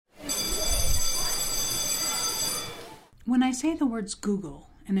When I say the words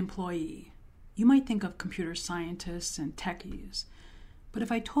Google and employee, you might think of computer scientists and techies. But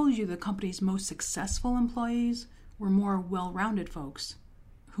if I told you the company's most successful employees were more well-rounded folks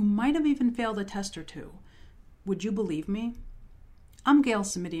who might have even failed a test or two, would you believe me? I'm Gail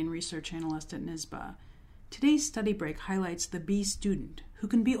Simidian, research analyst at NSBA. Today's study break highlights the B student who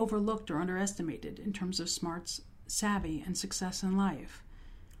can be overlooked or underestimated in terms of smarts, savvy, and success in life.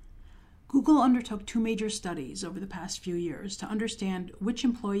 Google undertook 2 major studies over the past few years to understand which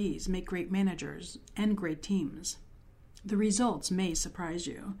employees make great managers and great teams. The results may surprise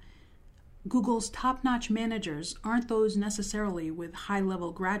you. Google's top-notch managers aren't those necessarily with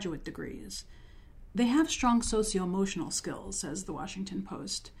high-level graduate degrees. They have strong socio-emotional skills, says the Washington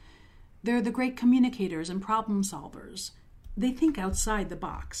Post. They're the great communicators and problem solvers. They think outside the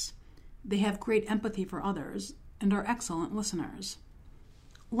box. They have great empathy for others and are excellent listeners.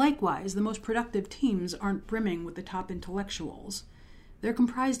 Likewise, the most productive teams aren't brimming with the top intellectuals. They're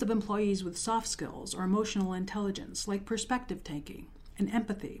comprised of employees with soft skills or emotional intelligence, like perspective taking and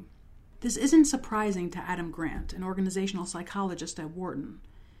empathy. This isn't surprising to Adam Grant, an organizational psychologist at Wharton.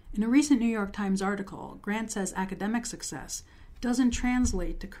 In a recent New York Times article, Grant says academic success doesn't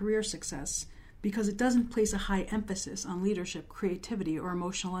translate to career success because it doesn't place a high emphasis on leadership, creativity, or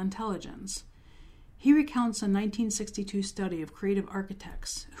emotional intelligence. He recounts a 1962 study of creative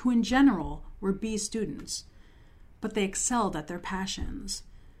architects who in general were B students, but they excelled at their passions.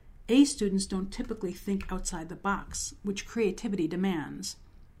 A students don't typically think outside the box, which creativity demands.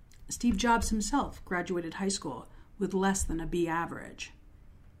 Steve Jobs himself graduated high school with less than a B average.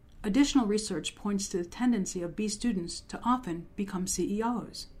 Additional research points to the tendency of B students to often become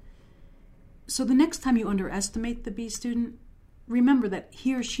CEOs. So the next time you underestimate the B student, remember that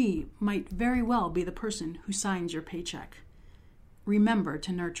he or she might very well be the person who signs your paycheck. Remember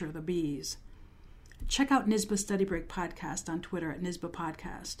to nurture the Bs. Check out NSBA Study Break Podcast on Twitter at NSBA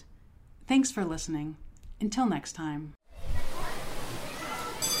Podcast. Thanks for listening. Until next time.